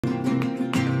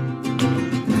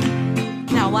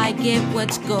now I get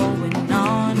what's going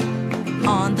on.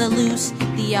 On the loose,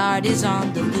 the art is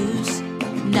on the loose.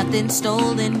 Nothing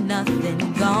stolen,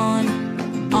 nothing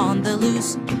gone. On the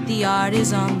loose, the art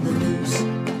is on the loose.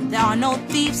 There are no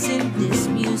thieves in this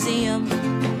museum.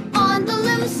 On the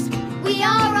loose, we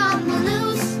are on the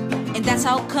loose. And that's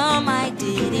how come I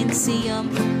didn't see 'em.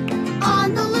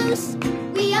 On the loose,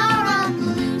 we are on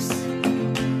the loose.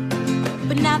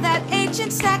 But now that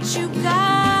ancient statue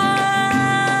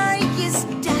guy is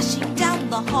dashing down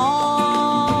the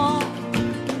hall,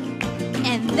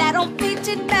 and that old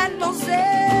painted Mademoiselle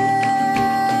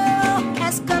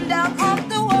has come down off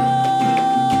the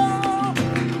wall.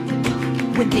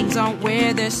 When things aren't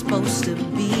where they're supposed to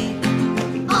be.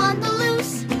 On the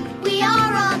loose, we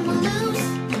are on the loose.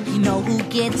 You know who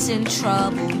gets in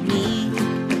trouble, me.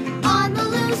 On the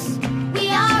loose, we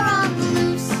are on the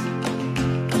loose.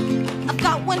 I've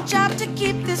got one job to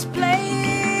keep this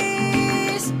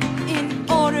place in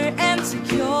order and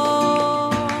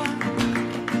secure.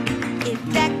 If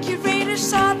that curator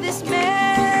saw this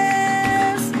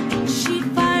mess, she'd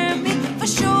fire me for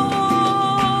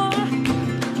sure.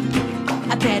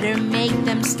 I better make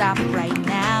them stop right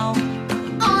now.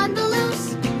 On the loose,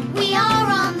 we are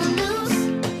on the loose.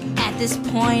 At this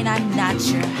point, I'm not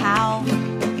sure how.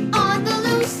 On the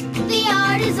loose, the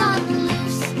art is on the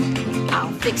loose.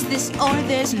 I'll fix this or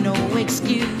there's no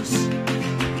excuse.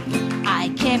 I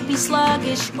can't be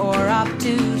sluggish or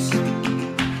obtuse.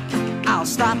 I'll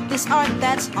stop this art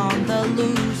that's on the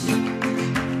loose.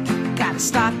 Gotta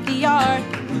stop the art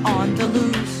on the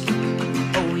loose.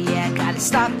 Oh yeah, gotta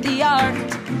stop the art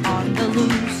on the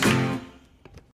loose.